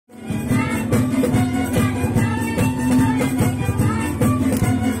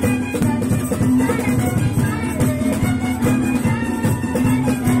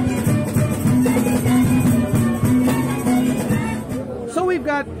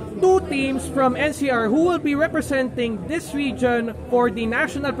two teams from NCR who will be representing this region for the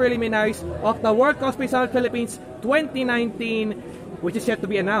national preliminaries of the World Cosplay Summit Philippines 2019, which is yet to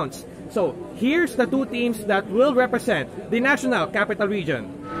be announced. So here's the two teams that will represent the national capital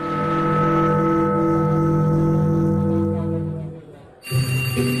region.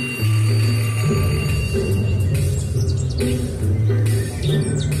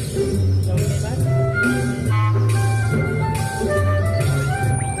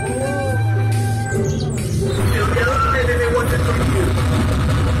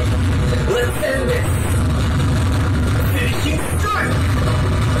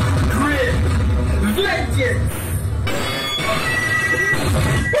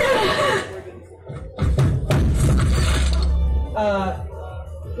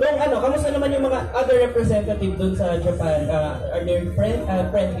 Kamusta naman yung mga other representative dun sa Japan? Are there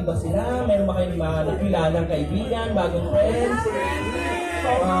friendly ba sila? Meron ba kayong mga nakilalang kaibigan, bagong friends?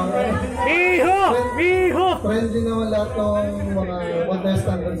 Miho! Friendly naman lahat ng mga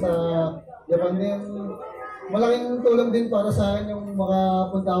contestant dun sa Japan din. Malaking tulong din para sa akin yung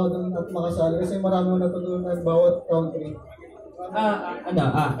makapunta ako dun at makasali kasi marami mo natutunan bawat country.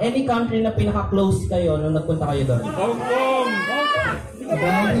 Any country na pinaka-close kayo nung nagpunta kayo doon? Hong Kong!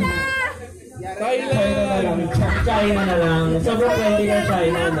 China na lang. Sobrang friendly na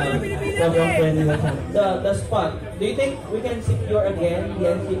China, no? Sobrang friendly na China. The spot, do you think we can secure again?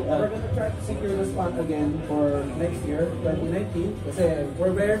 We're gonna try to secure the spot again for next year, 2019. Kasi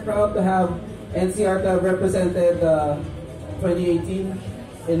we're very proud to have NCR to have represented 2018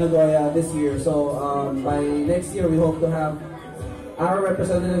 in Nagoya this year. So by next year, we hope to have our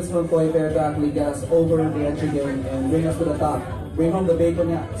representatives from Qualifiers to actually get us over the entry game and bring us to the top. Bring home the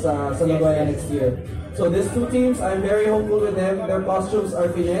bacon sa Nagoya next year. So these two teams, I'm very hopeful with them. Their costumes are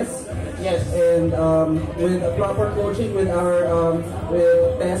finesse. Yes. And with a proper coaching with our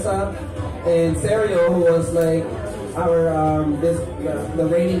with Tessa and Serio, who was like our the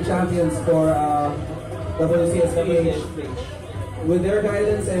reigning champions for WCSPH. With their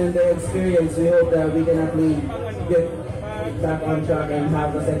guidance and their experience, we hope that we can actually get back on track and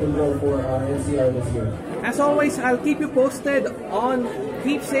have the second goal for NCR this year. As always, I'll keep you posted on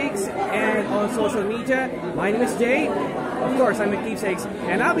Keepsakes and on social media. My name is Jay. Of course, I'm with Keepsakes,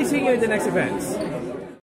 and I'll be seeing you in the next events.